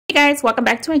Hey guys, welcome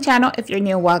back to my channel. If you're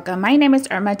new, welcome. My name is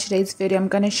Irma. Today's video I'm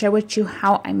going to share with you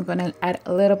how I'm going to add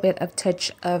a little bit of touch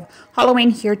of Halloween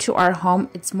here to our home.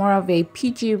 It's more of a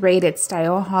PG rated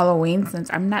style Halloween since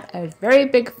I'm not a very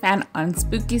big fan on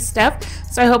spooky stuff.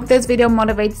 So I hope this video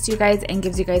motivates you guys and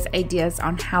gives you guys ideas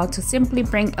on how to simply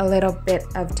bring a little bit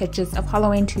of touches of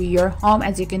Halloween to your home.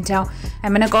 As you can tell,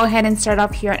 I'm going to go ahead and start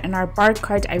off here in our bar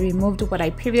cart. I removed what I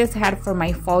previously had for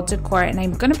my fall decor and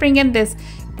I'm going to bring in this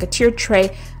tier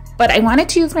tray. But I wanted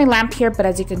to use my lamp here, but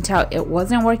as you can tell, it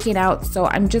wasn't working out. So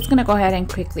I'm just going to go ahead and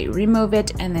quickly remove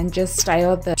it and then just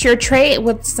style the tier tray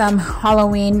with some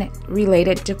Halloween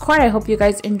related decor. I hope you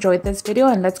guys enjoyed this video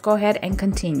and let's go ahead and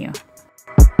continue.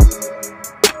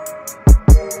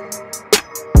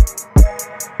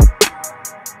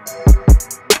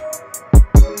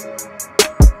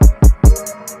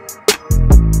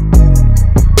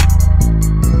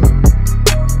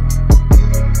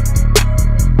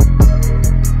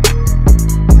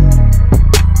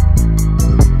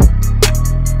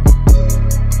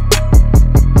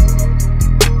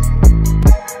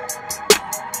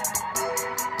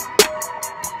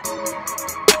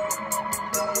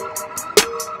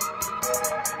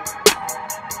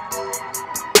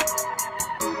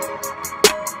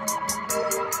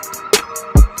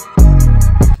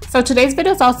 So today's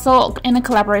video is also in a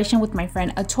collaboration with my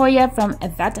friend Atoya from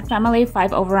That Family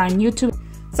 5 over on YouTube.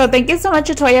 So thank you so much,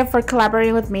 Atoya, for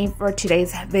collaborating with me for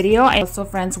today's video. And also,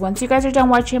 friends, once you guys are done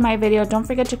watching my video, don't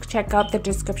forget to check out the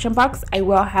description box. I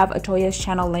will have Atoya's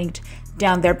channel linked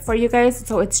down there for you guys.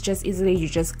 So it's just easily, you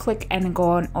just click and go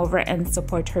on over and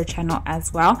support her channel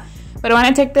as well. But I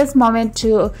want to take this moment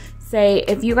to say,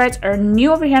 if you guys are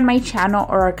new over here on my channel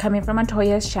or are coming from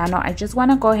Atoya's channel, I just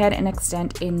want to go ahead and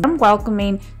extend a warm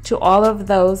welcoming to all of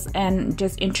those and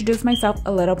just introduce myself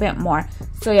a little bit more.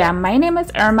 So yeah, my name is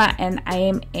Irma and I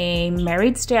am a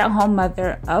married stay-at-home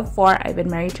mother of 4. I've been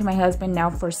married to my husband now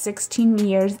for 16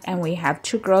 years and we have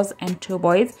 2 girls and 2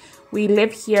 boys. We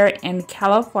live here in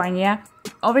California.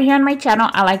 Over here on my channel,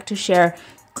 I like to share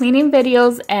cleaning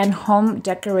videos and home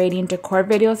decorating decor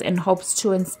videos in hopes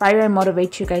to inspire and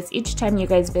motivate you guys each time you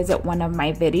guys visit one of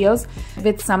my videos. If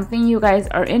it's something you guys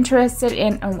are interested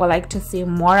in and would like to see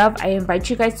more of, I invite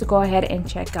you guys to go ahead and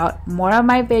check out more of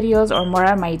my videos or more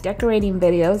of my decorating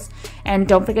videos. And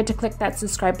don't forget to click that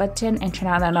subscribe button and turn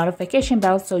on the notification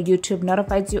bell so YouTube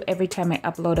notifies you every time I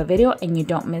upload a video and you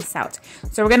don't miss out.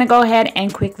 So we're going to go ahead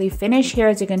and quickly finish here.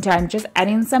 As you can tell, I'm just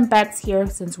adding some bats here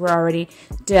since we're already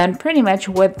done pretty much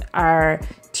with our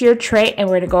tier tray, and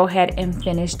we're going to go ahead and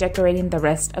finish decorating the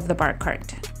rest of the bar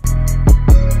cart.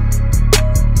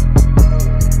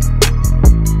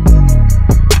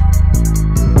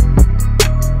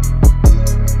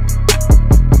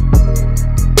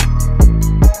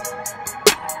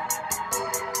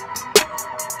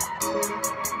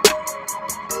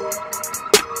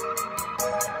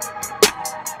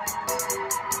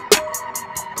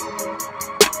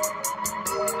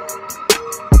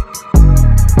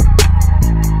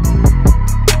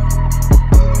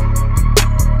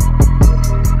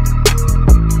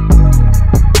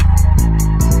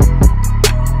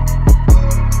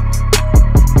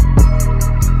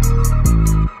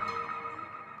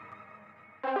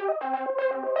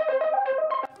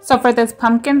 So for this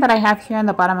pumpkin that I have here on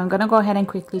the bottom, I'm going to go ahead and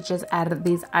quickly just add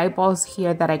these eyeballs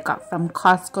here that I got from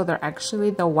Costco. They're actually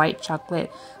the white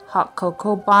chocolate hot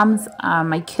cocoa bombs.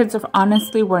 My kids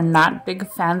honestly were not big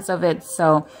fans of it,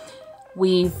 so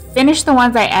we finished the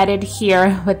ones I added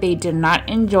here, but they did not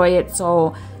enjoy it.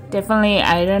 So definitely,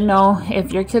 I don't know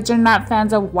if your kids are not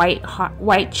fans of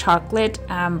white chocolate,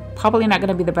 probably not going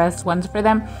to be the best ones for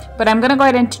them. But I'm going to go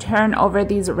ahead and turn over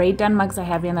these Ray Dunn mugs I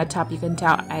have here on the top. You can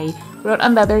tell I wrote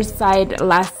on the other side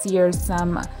last year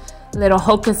some little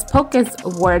hocus pocus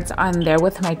words on there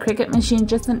with my Cricut machine.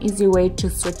 Just an easy way to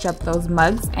switch up those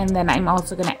mugs. And then I'm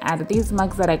also going to add these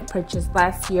mugs that I purchased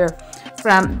last year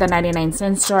from the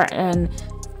 99-cent store. And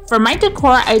for my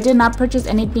decor, I did not purchase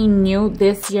anything new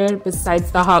this year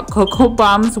besides the hot cocoa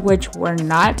bombs, which were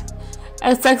not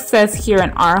a success here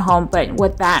in our home. But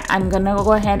with that, I'm gonna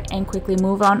go ahead and quickly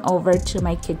move on over to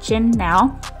my kitchen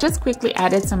now. Just quickly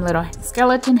added some little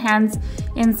skeleton hands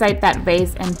inside that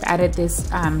vase and added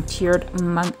this tiered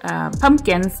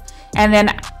pumpkins. And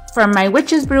then for my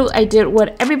witch's brew, I did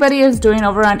what everybody is doing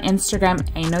over on Instagram.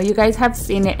 I know you guys have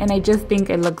seen it and I just think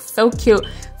it looks so cute.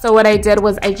 So what I did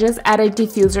was I just added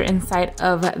diffuser inside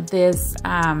of this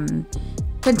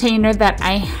container that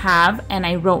I have, and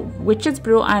I wrote witch's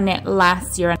brew on it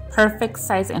last year. Perfect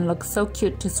size and looks so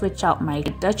cute to switch out my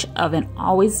Dutch oven,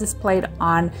 always displayed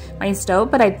on my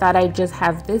stove, but I thought I'd just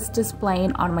have this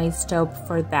displaying on my stove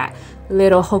for that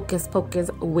little hocus pocus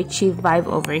witchy vibe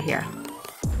over here.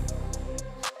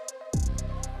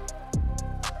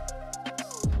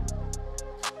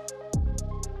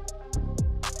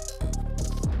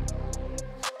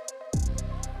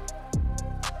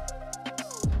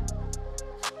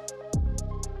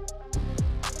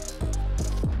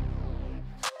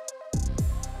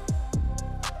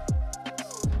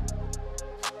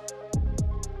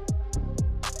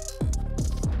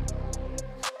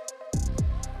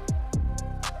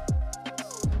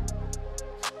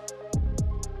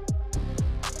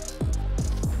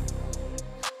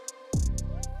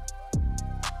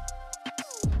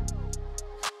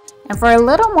 And for a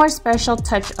little more special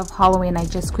touch of Halloween, I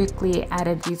just quickly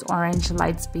added these orange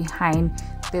lights behind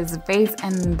this vase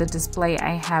and the display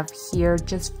I have here,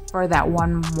 just for that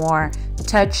one more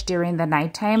touch during the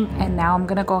nighttime. And now I'm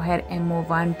gonna go ahead and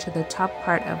move on to the top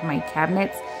part of my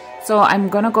cabinets. So I'm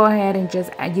gonna go ahead and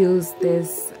just use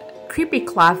this creepy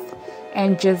cloth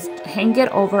and just hang it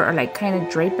over, or like kind of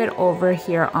drape it over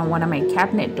here on one of my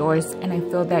cabinet doors, and I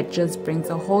feel that just brings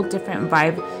a whole different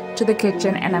vibe to the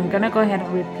kitchen. And I'm gonna go ahead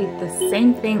and repeat the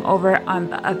same thing over on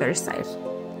the other side.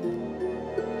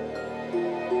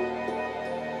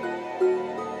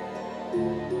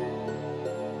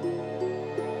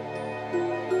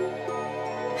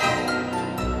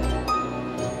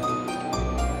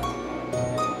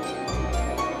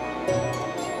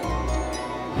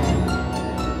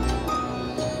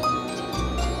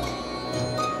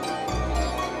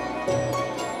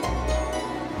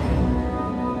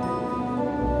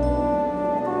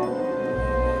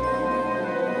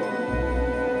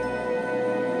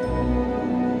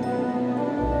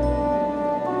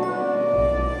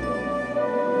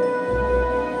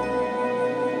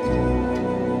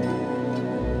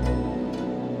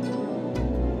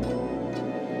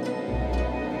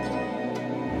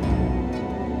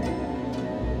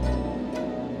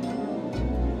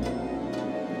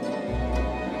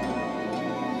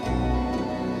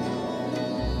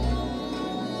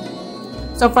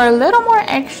 So for a little more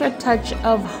extra touch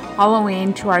of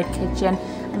Halloween to our kitchen,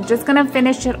 I'm just gonna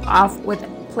finish it off with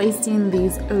placing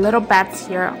these little bats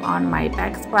here on my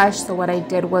backsplash. So what I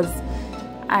did was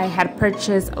I had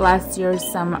purchased last year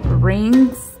some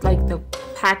rings, like the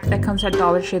pack that comes at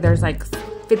Dollar Tree. There's like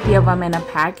 50 of them in a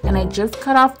pack, and I just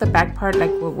cut off the back part,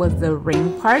 like what was the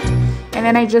ring part, and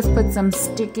then I just put some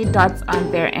sticky dots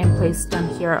on there and placed them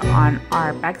here on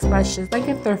our backsplash, just like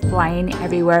if they're flying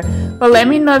everywhere. But let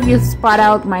me know if you spot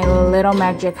out my little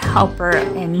magic helper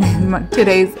in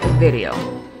today's video.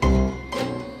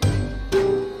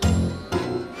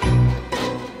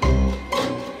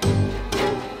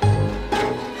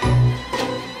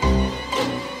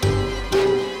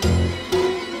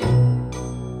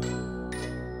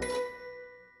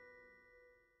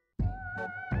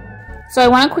 So I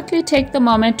want to quickly take the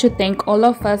moment to thank all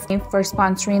of us for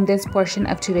sponsoring this portion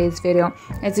of today's video.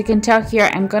 As you can tell here,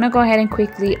 I'm going to go ahead and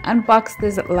quickly unbox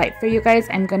this light for you guys.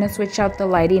 I'm going to switch out the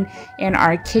lighting in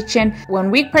our kitchen. When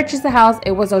we purchased the house,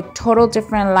 it was a total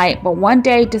different light, but one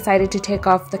day I decided to take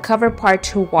off the cover part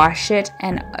to wash it,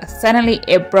 and suddenly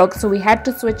it broke, so we had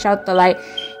to switch out the light.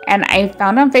 And I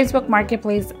found on Facebook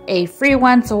Marketplace a free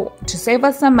one, so to save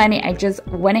us some money, I just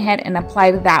went ahead and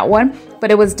applied that one.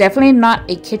 But it was definitely not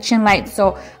a kitchen light,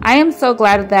 so I am so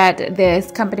glad that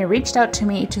this company reached out to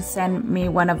me to send me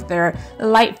one of their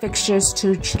light fixtures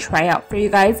to try out for you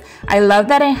guys. I love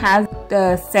that it has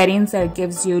the settings that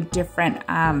gives you different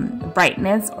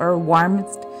brightness or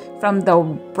warmth, from the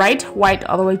bright white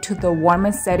all the way to the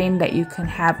warmest setting that you can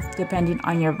have depending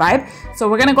on your vibe. So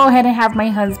we're gonna go ahead and have my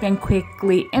husband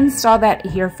quickly install that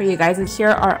here for you guys. Here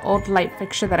are our old light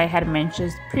fixture that I had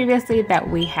mentioned previously that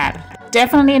we had.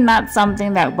 Definitely not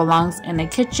something that belongs in a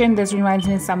kitchen. This reminds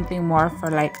me of something more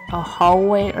for like a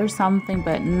hallway or something,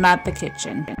 but not the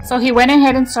kitchen. So he went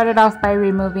ahead and started off by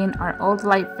removing our old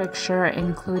light fixture,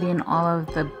 including all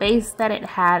of the base that it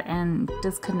had and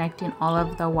disconnecting all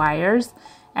of the wires.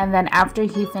 And then after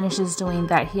he finishes doing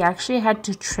that, he actually had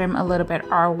to trim a little bit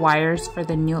our wires for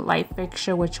the new light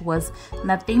fixture, which was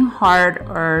nothing hard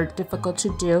or difficult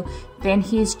to do. Then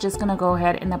he's just gonna go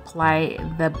ahead and apply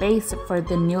the base for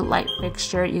the new light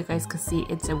fixture. You guys can see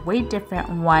it's a way different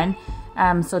one.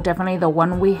 So definitely the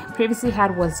one we previously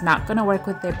had was not going to work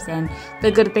with this. And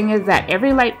the good thing is that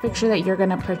every light fixture that you're going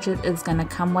to purchase is going to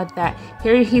come with that.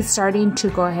 Here he's starting to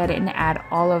go ahead and add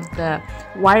all of the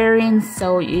wiring,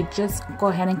 so you just go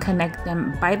ahead and connect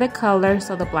them by the color,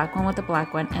 so the black one with the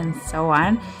black one and so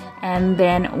on. And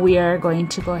then we are going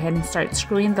to go ahead and start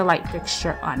screwing the light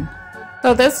fixture on.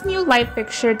 So this new light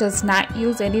fixture does not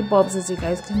use any bulbs, as you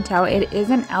guys can tell. It is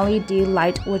an LED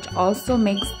light, which also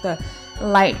makes the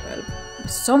light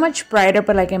so much brighter.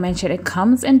 But like I mentioned, it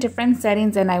comes in different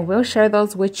settings, and I will share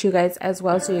those with you guys as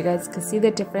well, so you guys can see the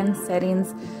different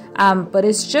settings. But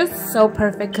it's just so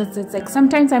perfect, because it's like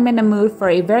sometimes I'm in the mood for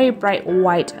a very bright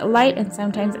white light, and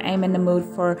sometimes I'm in the mood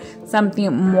for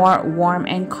something more warm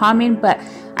and calming. But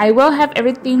I will have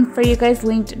everything for you guys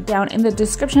linked down in the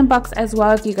description box as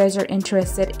well, if you guys are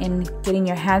interested in getting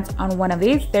your hands on one of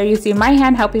these. There you see my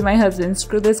hand helping my husband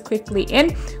screw this quickly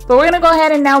in. But we're gonna go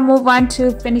ahead and now move on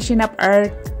to finishing up our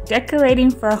decorating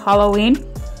for Halloween.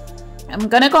 I'm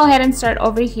gonna go ahead and start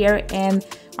over here in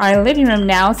our living room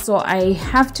now. So I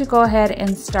have to go ahead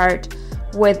and start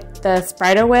with the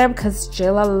spider web, because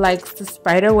Jayla likes the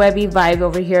spider webby vibe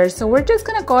over here. So we're just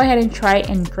gonna go ahead and try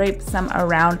and drape some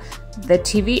around the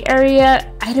TV area.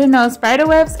 I don't know, spider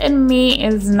webs and me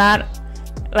is not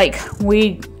like,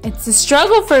 it's a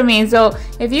struggle for me. So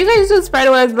if you guys do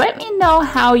spider webs, let me know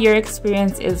how your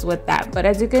experience is with that. But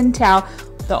as you can tell,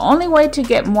 the only way to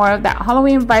get more of that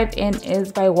Halloween vibe in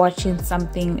is by watching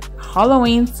something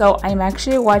Halloween. So I'm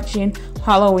actually watching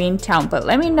Halloween Town. But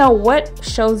let me know, what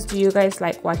shows do you guys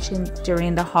like watching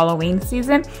during the Halloween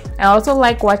season? I also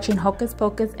like watching Hocus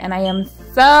Pocus, and I am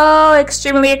so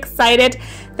extremely excited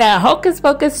that Hocus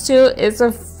Pocus 2 is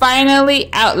finally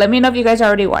out. Let me know if you guys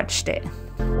already watched it.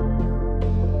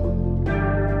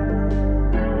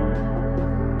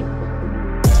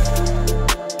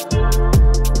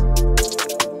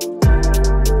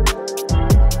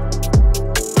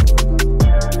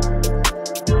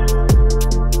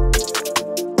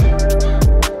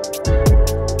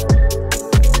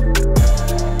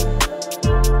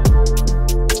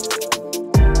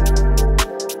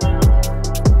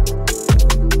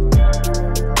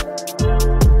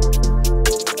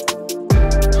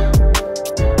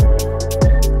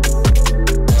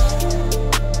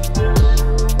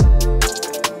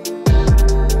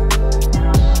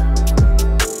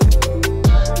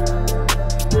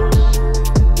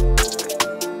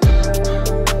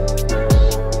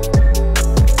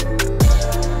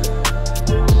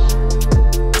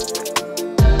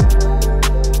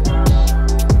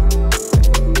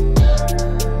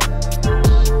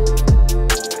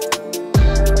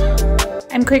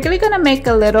 I'm quickly gonna make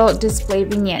a little display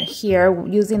vignette here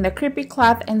using the creepy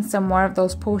cloth and some more of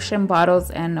those potion bottles,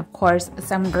 and of course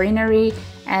some greenery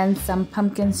and some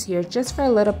pumpkins here, just for a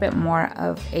little bit more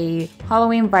of a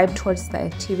Halloween vibe towards the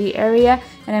TV area.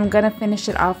 And I'm gonna finish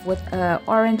it off with an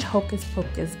orange Hocus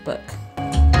Pocus book.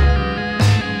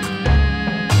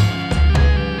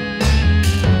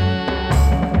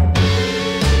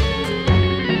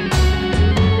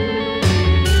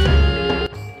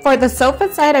 For the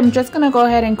sofa side, I'm just going to go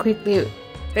ahead and quickly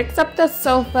fix up the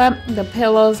sofa, the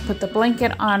pillows, put the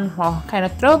blanket on, well, kind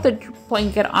of throw the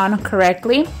blanket on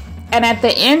correctly. And at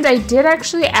the end, I did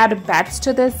actually add bats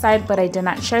to this side, but I did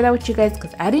not share that with you guys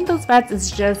because adding those bats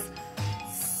is just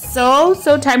so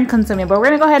time consuming. But we're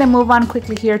going to go ahead and move on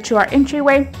quickly here to our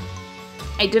entryway.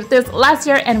 I did this last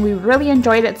year and we really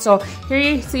enjoyed it. So here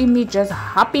you see me just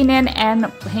hopping in and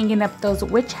hanging up those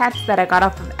witch hats that I got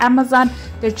off of Amazon.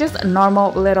 They're just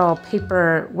normal little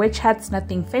paper witch hats,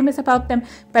 nothing famous about them.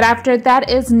 But after that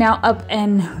is now up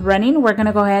and running, we're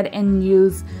gonna go ahead and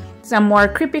use some more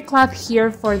creepy cloth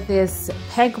here for this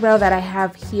peg rail that I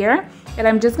have here. And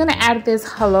I'm just gonna add this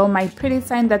 "Hello, my pretty"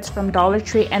 sign that's from Dollar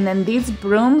Tree. And then these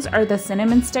brooms are the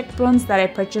cinnamon stick brooms that I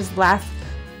purchased last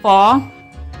fall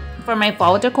for my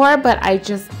fall decor, but I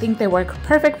just think they work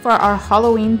perfect for our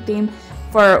Halloween theme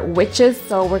for witches.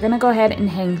 So we're gonna go ahead and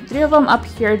hang 3 of them up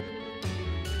here.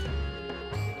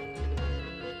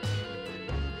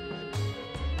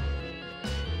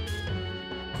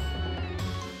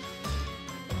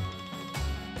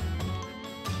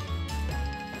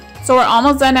 So we're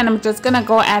almost done, and I'm just gonna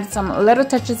go add some little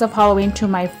touches of Halloween to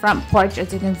my front porch.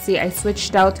 As you can see, I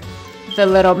switched out the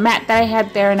little mat that I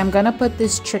had there, and I'm gonna put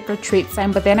this trick or treat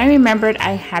sign. But then I remembered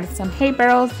I had some hay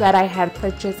barrels that I had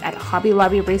purchased at Hobby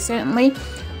Lobby recently,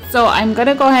 so I'm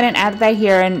gonna go ahead and add that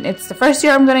here. And it's the first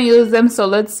year I'm gonna use them, so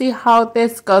let's see how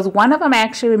this goes. One of them I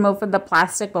actually removed from the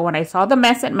plastic, but when I saw the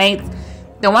mess it made,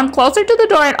 the one closer to the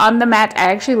door and on the mat,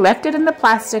 I actually left it in the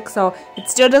plastic, so it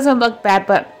still doesn't look bad.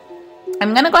 But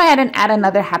I'm gonna go ahead and add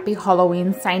another happy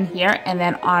Halloween sign here, and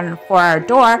then on for our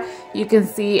door, you can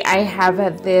see I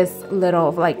have this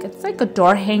little, like, it's like a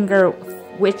door hanger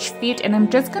witch feet, and I'm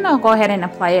just gonna go ahead and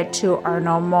apply it to our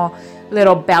normal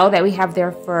little bell that we have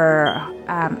there for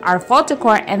our fall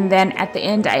decor. And then at the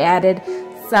end I added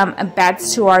some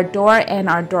bats to our door and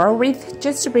our door wreath,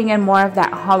 just to bring in more of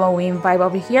that Halloween vibe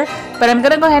over here. But I'm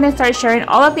gonna go ahead and start sharing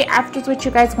all of the afters with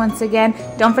you guys once again.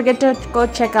 Don't forget to go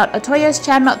check out ATOYA'S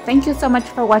channel. Thank you so much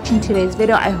for watching today's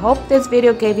video. I hope this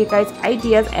video gave you guys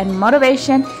ideas and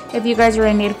motivation if you guys are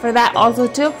in need for that. Also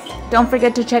too, don't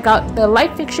forget to check out the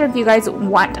light fixture if you guys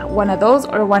want one of those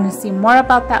or want to see more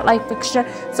about that light fixture.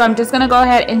 So I'm just gonna go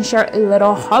ahead and share a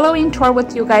little Halloween tour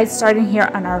with you guys, starting here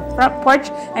on our front porch.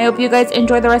 I hope you guys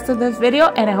enjoy the rest of this video,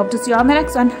 and I hope to see you on the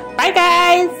next one. Bye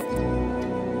guys!